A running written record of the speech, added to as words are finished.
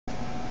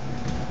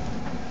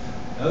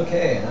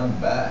Okay, and I'm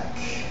back.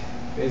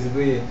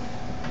 Basically,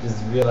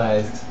 just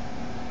realized,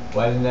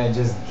 why didn't I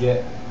just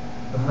get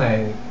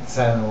my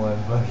Silent One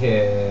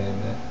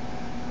fucking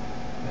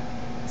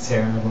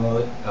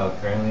terrible,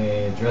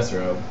 currently dress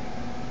robe?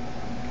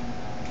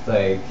 It's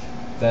like,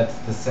 that's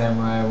the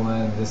samurai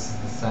one, this is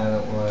the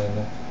silent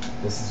one,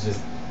 this is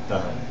just the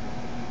hunter.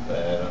 But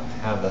I don't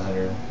have the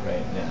hunter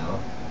right now.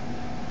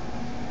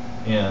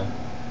 Yeah.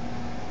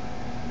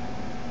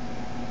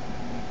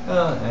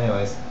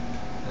 Anyways.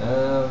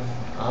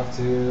 Off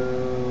to...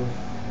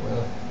 Where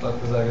the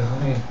fuck was I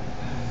going?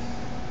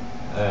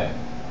 Alright.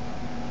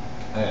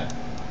 Oh yeah.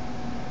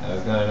 I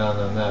was going on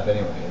the map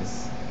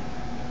anyways.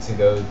 To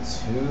go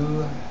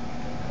to...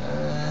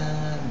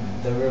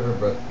 the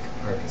Riverbrook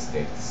Park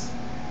Estates.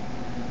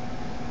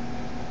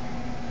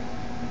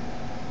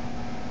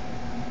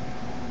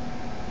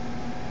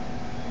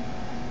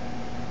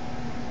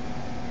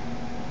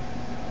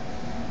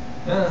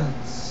 Yeah,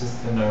 it's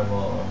just the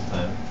normal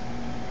time.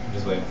 I'm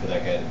just waiting for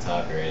that guy to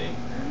talk already.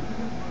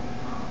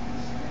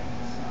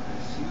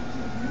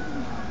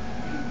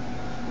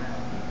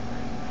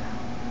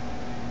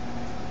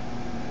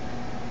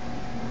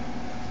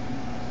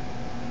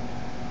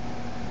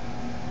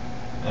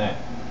 Alright.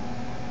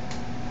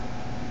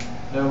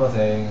 Normal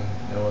thing,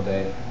 normal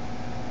day.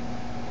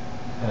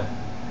 Huh.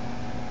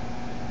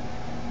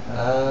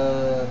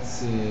 Let's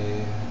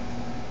see.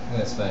 I'm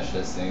gonna smash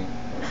this thing.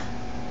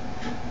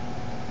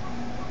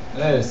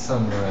 There's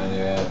something around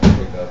here I have to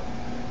pick up.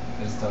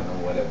 I just don't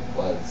know what it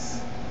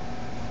was.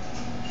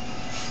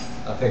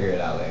 I'll figure it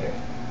out later.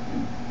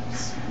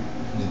 Just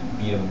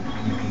beat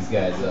these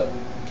guys up. I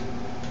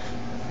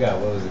forgot,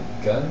 what was it?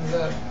 Guns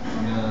up?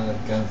 No, the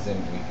guns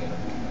didn't weaken them.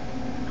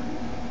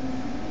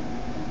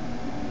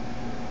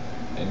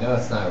 I know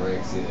it's not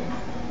Riggs either.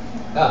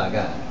 Oh, I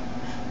got it.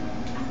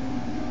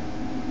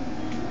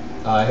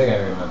 Oh, I think I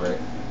remember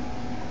it.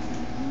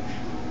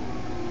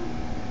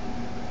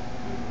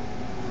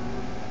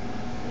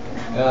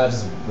 I'll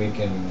just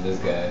weaken this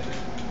guy.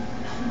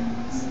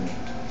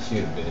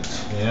 Shoot a bitch,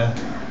 you know?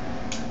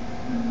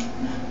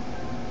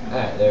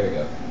 Alright, there we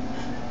go.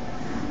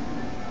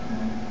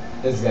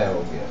 This guy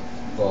will get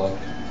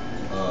fucked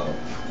up.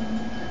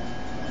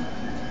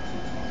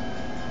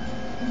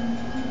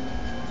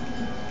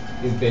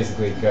 He's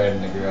basically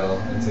guarding the girl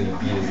until you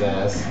beat his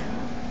ass.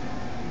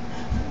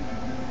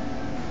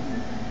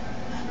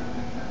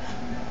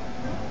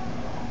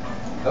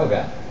 Oh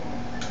god.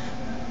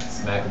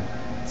 Smack him.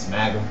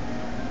 Smack him.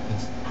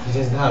 He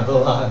does not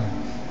belong.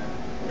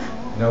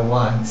 No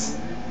wants.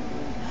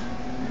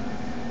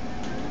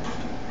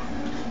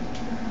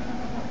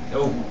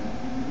 Oh.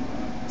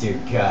 Dear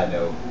God,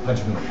 no. Punch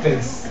him in the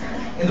face.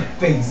 In the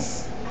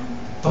face.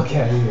 Fuck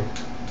out of here.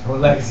 No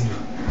one likes you.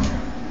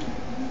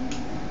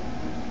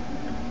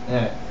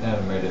 Alright, now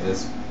to murder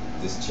this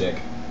chick.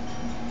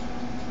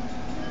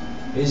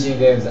 Asian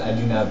games, I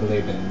do not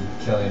believe in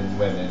killing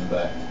women,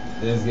 but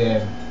this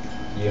game,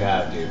 you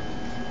have to.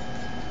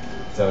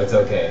 So it's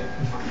okay.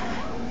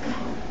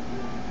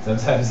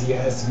 Sometimes you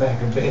gotta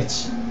smack a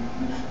bitch.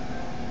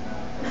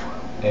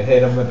 And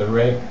hit him with a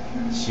rake.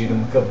 Shoot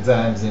him a couple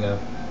times, you know.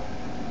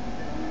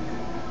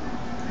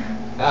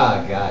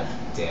 Ah, god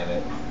damn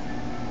it.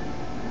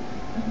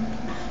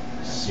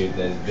 Shoot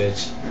this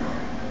bitch.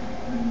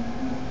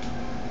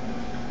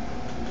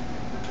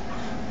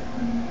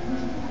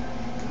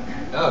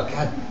 Oh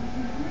god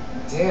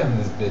damn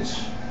this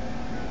bitch.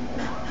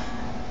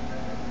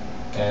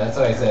 Yeah, that's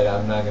why I said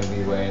I'm not gonna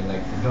be wearing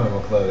like normal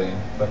clothing.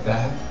 Fuck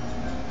that.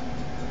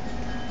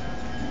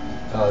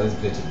 Oh, this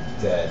bitch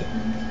is dead.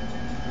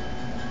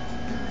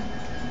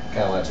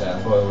 Gotta watch out,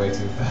 I'm going way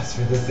too fast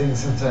for this thing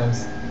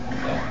sometimes.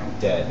 Yeah,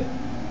 dead.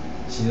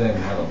 She doesn't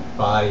even have a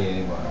body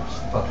anymore. She's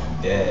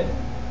fucking dead.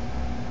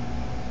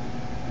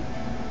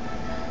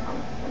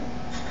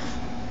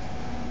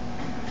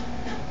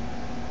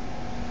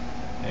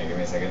 Hey, give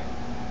me a second.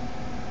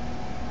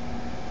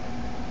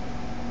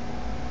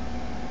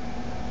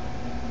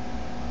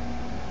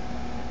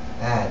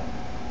 Ah,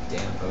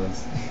 damn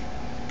phones.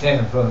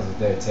 Damn phones with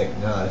their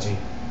technology.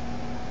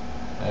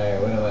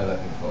 Alright, what am I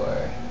looking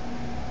for?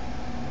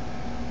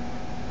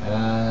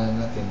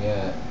 Nothing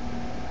yet.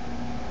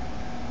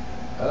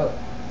 Oh,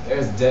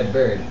 there's a dead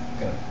bird. I'm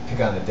gonna pick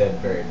on the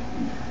dead bird.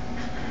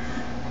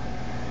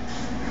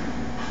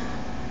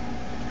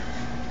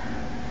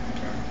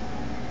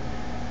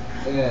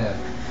 Yeah,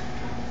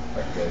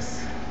 fuck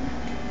this.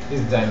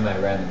 He's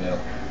dynamite right in the middle.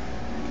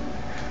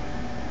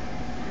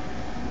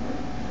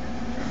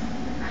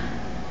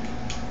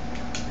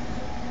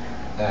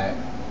 Alright,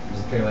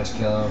 just pretty much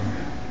kill him.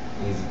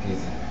 Easy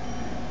peasy.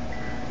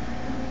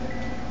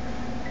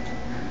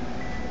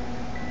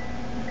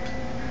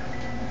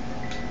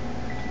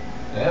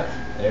 Yep,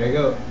 there we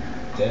go.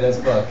 Dead as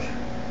fuck.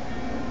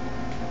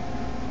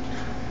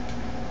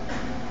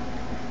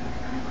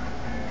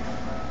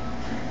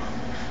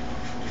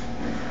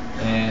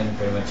 And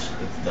pretty much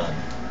it's done.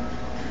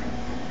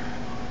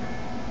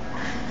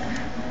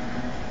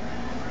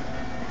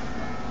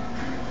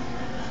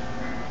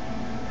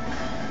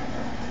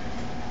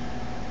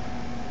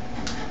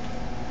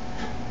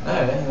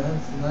 Alright,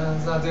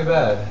 that's not too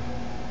bad.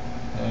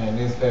 Alright,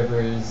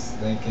 newspapers,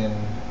 Lincoln,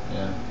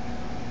 yeah.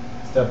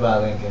 Stuff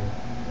about Lincoln.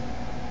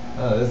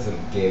 Oh, this little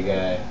gay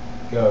guy.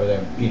 Go over there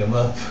and beat him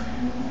up.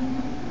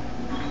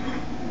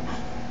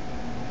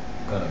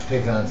 Gonna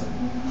pick on some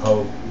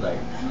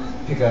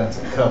pick on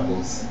some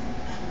couples.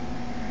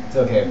 It's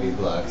okay if he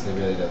blocks, it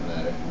really doesn't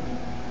matter.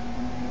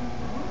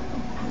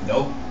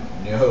 Nope.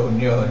 No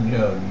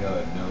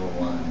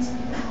ones.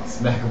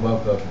 Smack him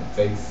up in the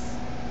face.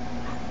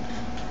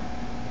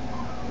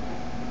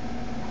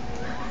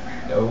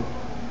 Nope.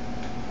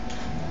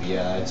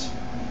 Biatch.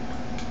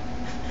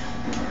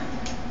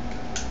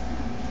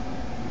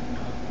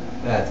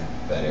 That's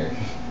better.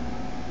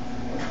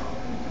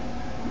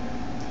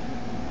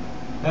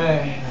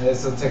 Alright,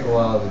 this will take a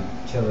while to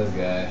kill this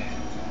guy.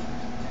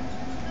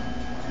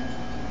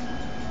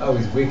 Oh,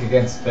 he's weak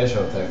against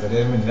special attacks. I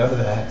didn't even know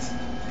that.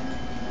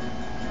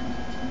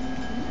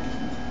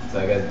 So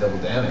I got double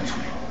damage.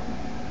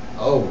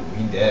 Oh,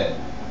 he dead.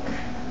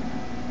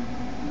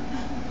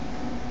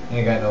 He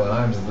ain't got no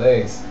arms or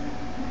legs.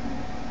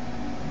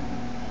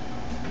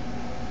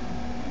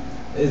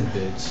 This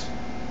bitch.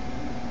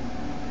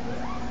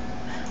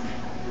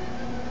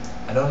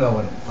 I don't know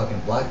when to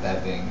fucking block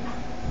that thing.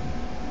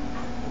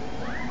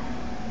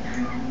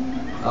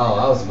 Oh,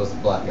 I was supposed to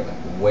block it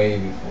like way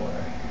before.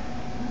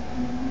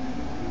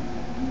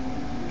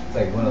 It's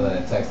like one of the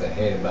attacks I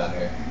hate about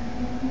her.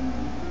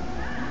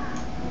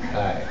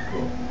 Alright,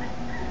 cool.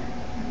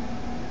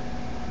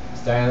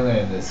 Starting to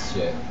learn this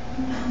shit.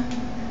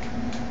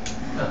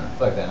 Huh,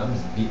 fuck that, I'm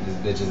just beating this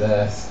bitch's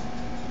ass.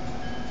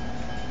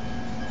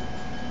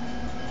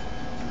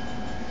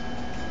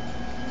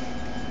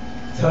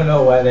 Don't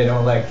know why they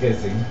don't like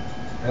kissing.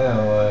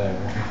 Oh, whatever.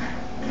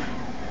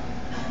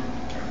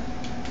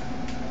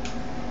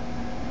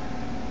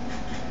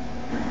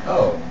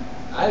 Oh,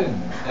 I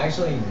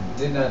actually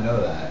did not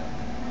know that.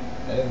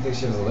 I didn't think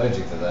she was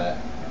allergic to that.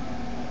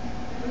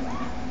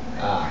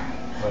 Ah,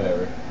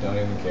 whatever. Don't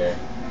even care.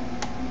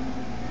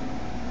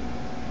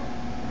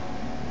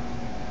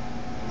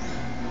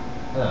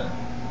 Huh.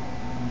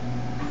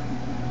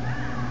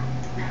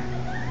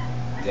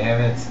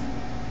 Damn it.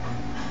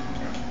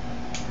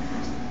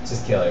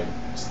 Just kill her.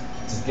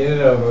 Just get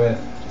it over with.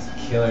 Just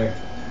kill her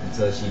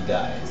until she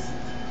dies.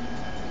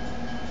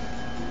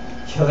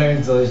 Kill her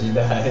until she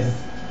dies.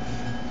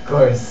 Of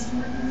course.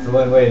 It's the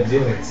one way to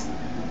do it.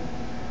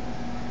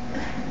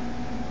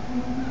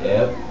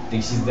 Yep.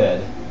 Think she's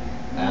dead.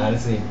 I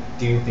honestly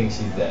do think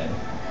she's dead.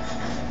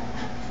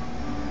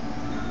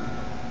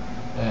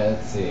 Alright,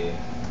 let's see.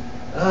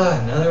 Ah,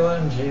 another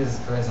one? Jesus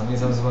Christ, how many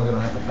times am I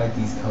gonna have to fight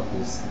these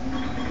couples?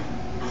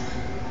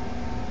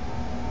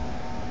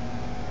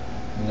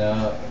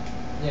 No.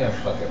 Yeah,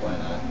 fuck it, why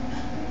not?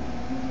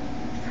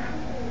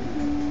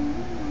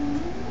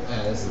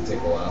 Yeah, this will take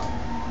a while.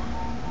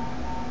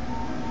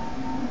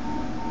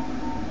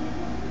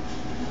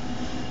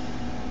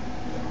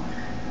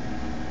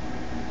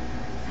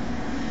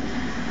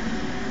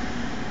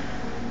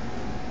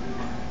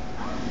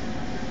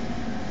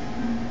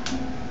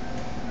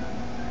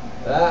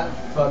 That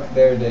fucked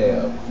their day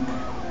up.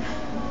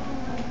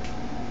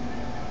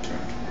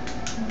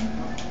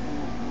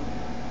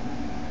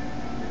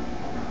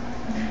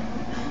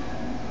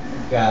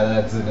 God,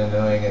 that's an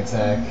annoying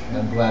attack.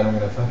 I'm glad I'm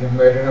gonna fucking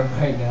murder him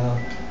right now.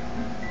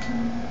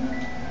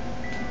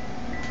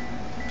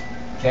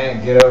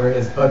 Can't get over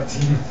his buck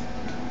teeth.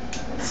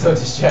 So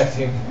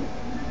distracting.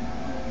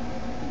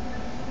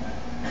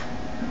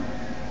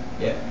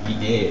 Yep, he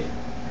did.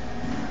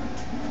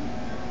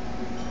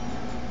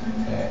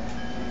 Alright.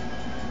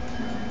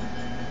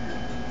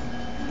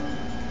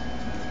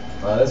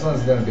 Well, this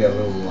one's gonna be a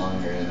little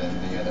longer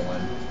than the other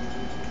one.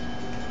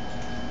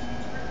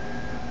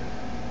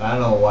 I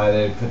don't know why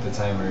they put the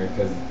timer,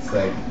 because it's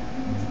like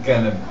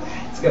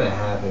it's gonna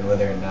happen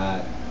whether or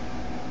not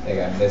like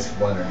I missed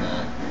one or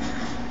not.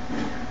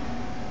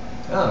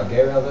 Oh,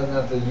 Gabriel doesn't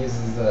have to use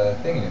his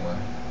thing anymore.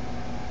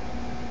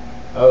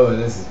 Oh,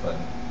 this is fun.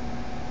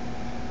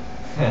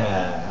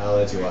 I'll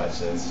let you watch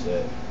this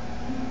shit.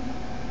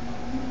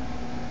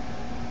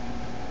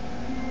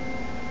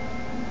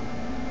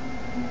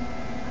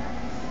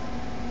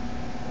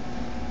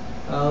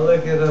 Oh,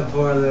 look at the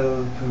poor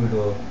little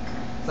poodle.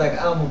 It's like,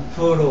 I'm a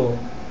poodle.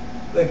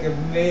 Look at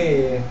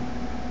me.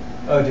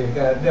 Oh, dear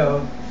God,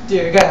 no.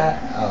 Dear God.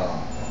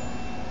 Oh.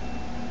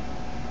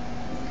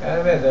 I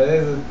admit, that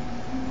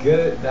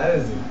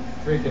is a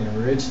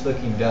freaking rich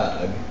looking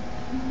dog.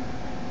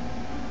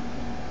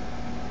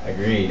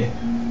 Agreed.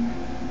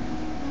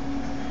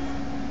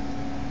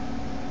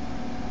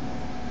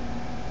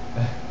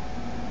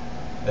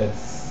 Let's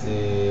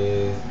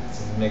see. Let's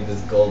just make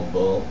this gold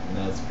bolt, and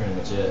that's pretty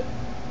much it.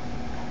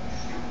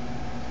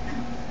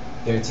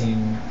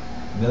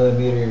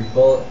 13mm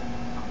bolt,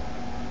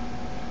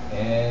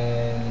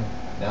 and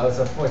now it's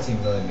a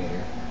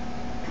 14mm.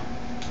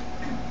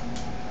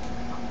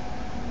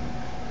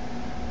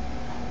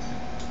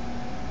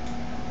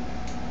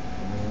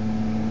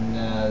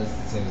 Nah, this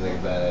seems like a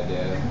bad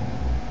idea.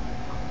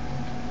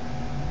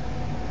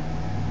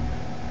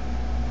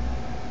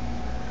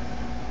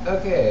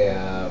 Okay,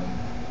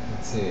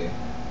 let's see.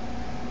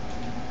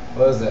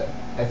 What was it?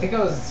 I think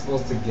I was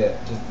supposed to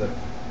get just the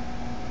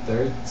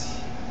 13,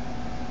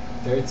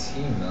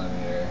 13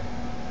 millimeter.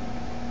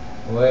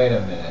 Wait a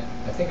minute.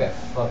 I think I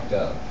fucked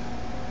up.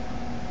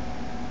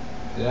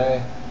 Did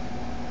I?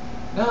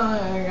 No,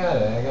 I got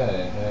it. I got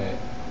it. Alright.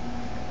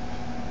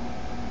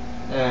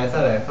 Yeah, I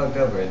thought I fucked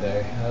up right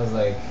there. I was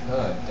like,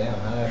 oh damn,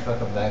 how did I fuck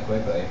up that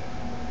quickly?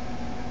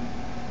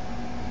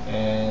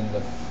 And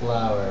the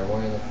flower,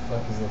 where the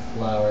fuck is the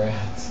flower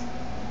at?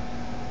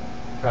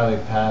 Probably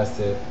past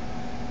it.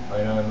 Or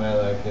no, in my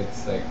luck,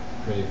 it's like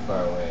pretty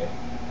far away.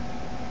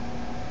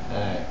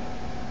 Alright.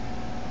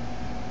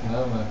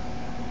 Come on.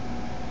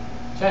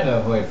 Trying to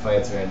avoid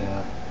fights right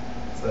now.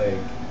 It's like,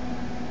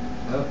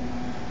 oh.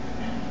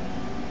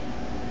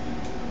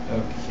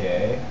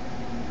 Okay.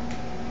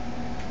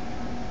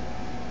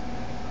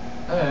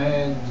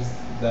 Alright, just,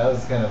 that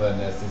was kind of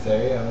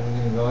unnecessary. I wasn't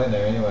gonna go in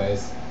there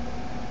anyways.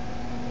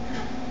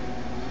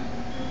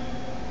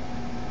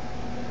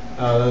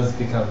 Oh, those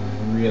become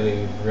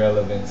really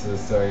relevant to the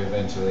story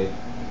eventually.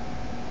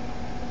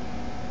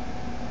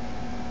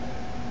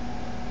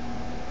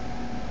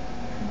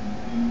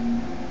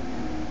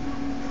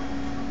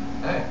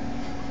 Alright.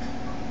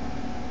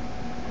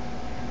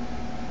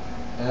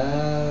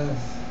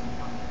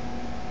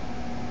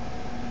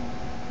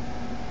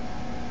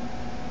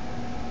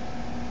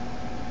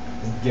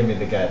 Just give me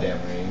the goddamn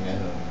ring. I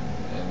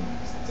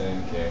just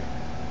don't care.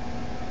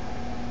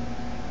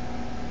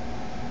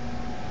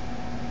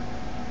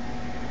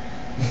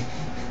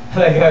 I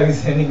like how he's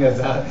sending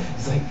us out.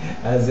 It's like,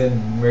 as in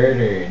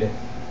murdered.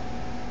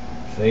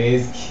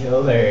 Please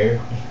kill her.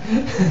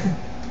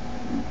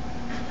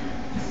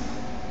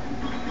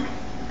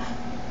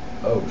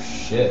 Oh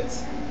shit.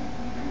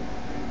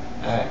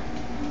 Alright.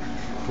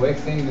 Quick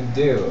thing to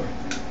do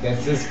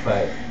against this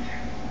fight.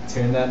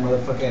 Turn that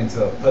motherfucker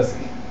into a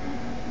pussy.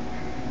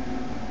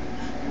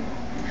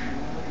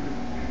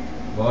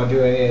 Won't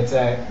do any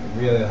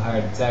really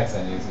hard attacks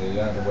on you, so you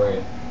don't have to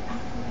worry.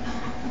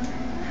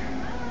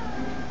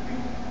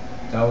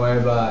 Don't worry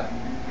about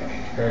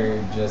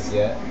her just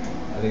yet.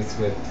 At least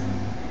with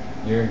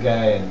your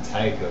guy and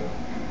Tycho.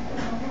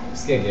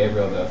 Just get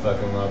Gabriel to fuck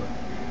him up.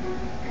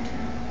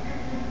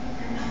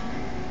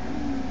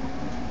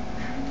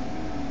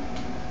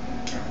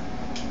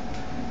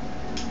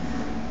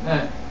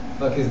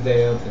 Fuck his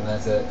day up and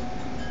that's it.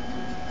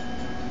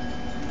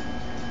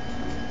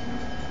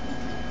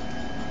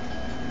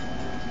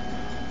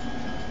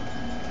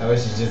 I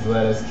wish you just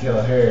let us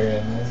kill her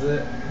and that's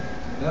it.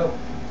 Nope.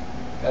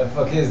 Gotta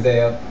fuck his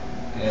day up.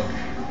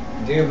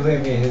 And do you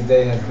believe me, his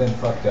day has been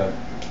fucked up.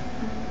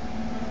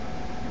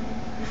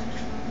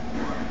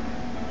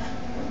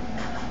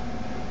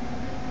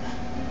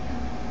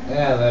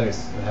 Yeah, let her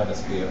have a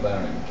speed up, I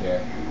don't even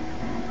care.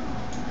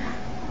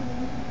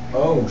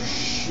 Oh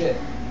shit.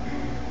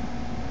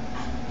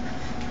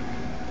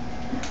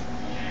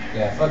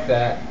 Yeah, fuck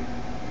that.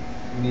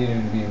 Need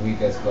him to be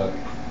weak as fuck.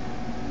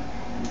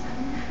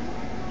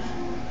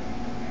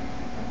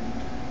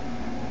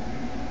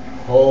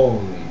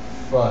 Holy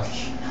fuck.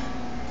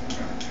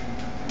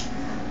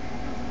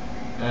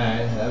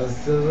 Alright, that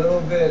was a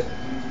little bit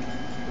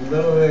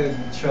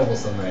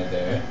troublesome right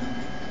there.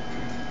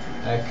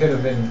 That could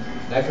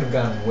have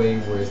gone way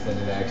worse than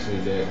it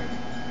actually did.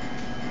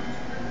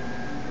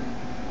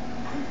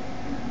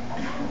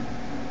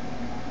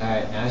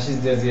 Alright, now she's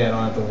dizzy, I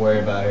don't have to worry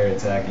about her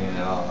attacking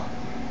at all.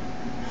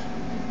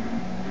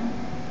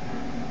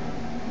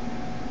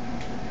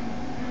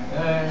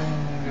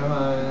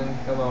 Alright,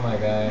 come on my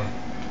guy.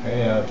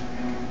 Hurry up.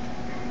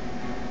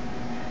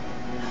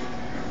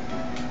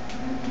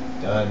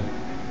 Done.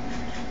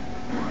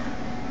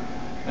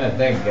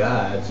 Thank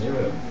God, she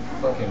would have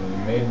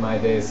fucking made my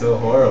day so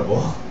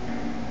horrible.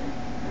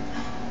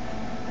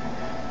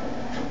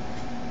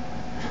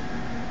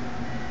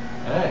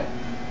 Alright,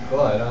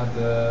 cool, I don't have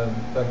to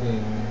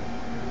fucking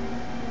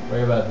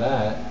worry about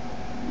that.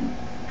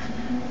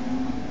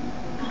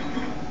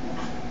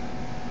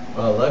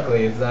 Well,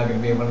 luckily it's not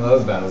going to be one of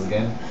those battles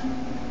again.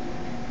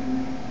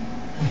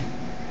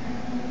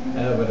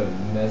 That would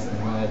have messed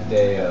my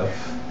day up.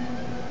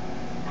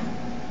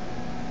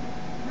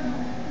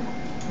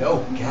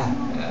 No,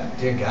 God,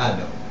 dear God,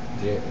 no.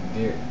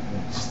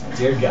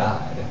 Dear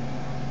God.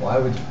 Why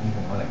would you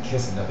even want to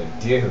kiss another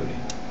dude?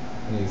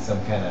 Are you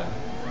some kind of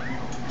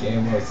gay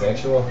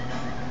homosexual?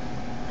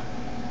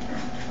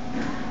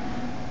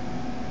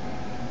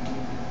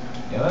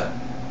 You know what?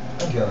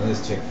 I'm killing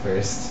this chick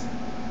first.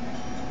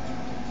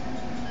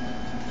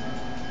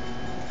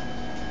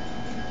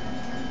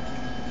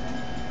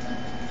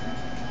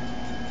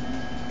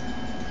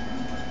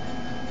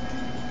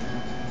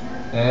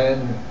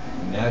 And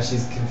now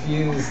she's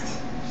confused.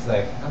 She's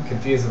like, I'm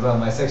confused about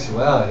my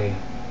sexuality.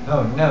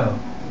 Oh no.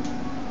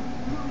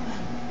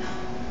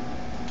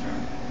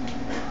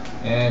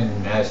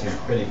 And now she's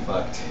pretty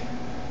fucked.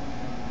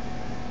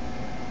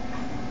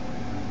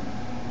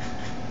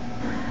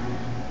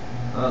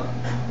 Well,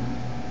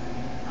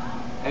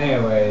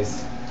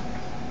 anyways,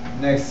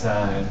 next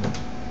time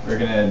we're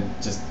gonna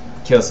just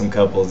kill some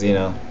couples, you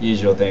know,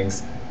 usual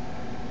things.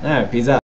 Alright, peace out.